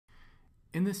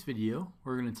In this video,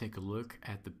 we're going to take a look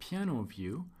at the piano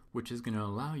view, which is going to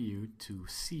allow you to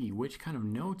see which kind of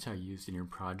notes are used in your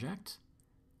project,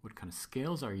 what kind of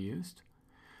scales are used,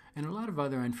 and a lot of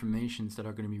other informations that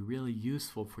are going to be really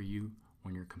useful for you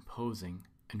when you're composing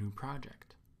a new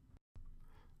project.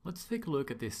 Let's take a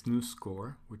look at this new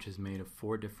score, which is made of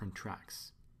 4 different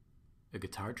tracks: a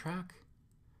guitar track,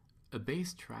 a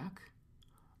bass track,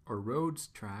 a Rhodes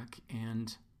track,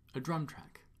 and a drum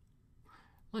track.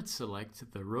 Let's select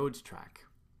the Rhodes track.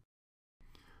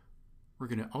 We're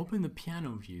going to open the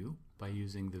piano view by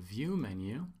using the View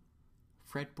menu,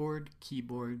 Fretboard,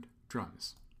 Keyboard,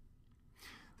 Drums.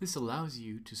 This allows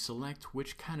you to select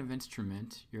which kind of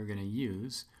instrument you're going to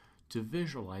use to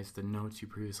visualize the notes you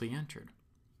previously entered.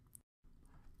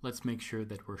 Let's make sure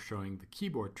that we're showing the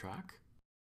keyboard track.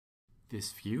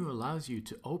 This view allows you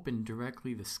to open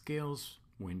directly the Scales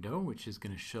window, which is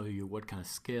going to show you what kind of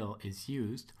scale is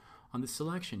used on the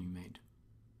selection you made.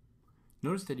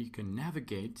 Notice that you can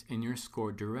navigate in your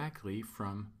score directly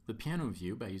from the piano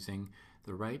view by using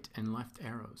the right and left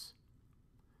arrows.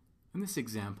 In this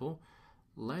example,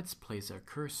 let's place our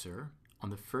cursor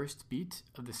on the first beat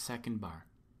of the second bar.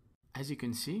 As you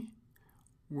can see,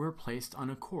 we're placed on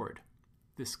a chord.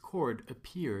 This chord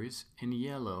appears in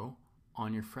yellow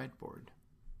on your fretboard.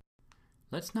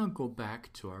 Let's now go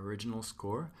back to our original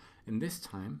score, and this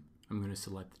time I'm going to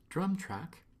select the drum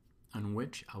track, on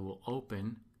which I will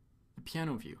open the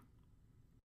piano view.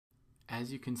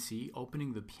 As you can see,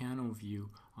 opening the piano view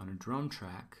on a drum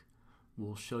track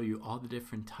will show you all the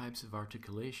different types of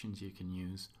articulations you can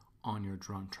use on your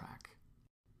drum track.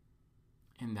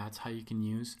 And that's how you can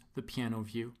use the piano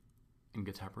view in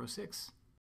Guitar Pro 6.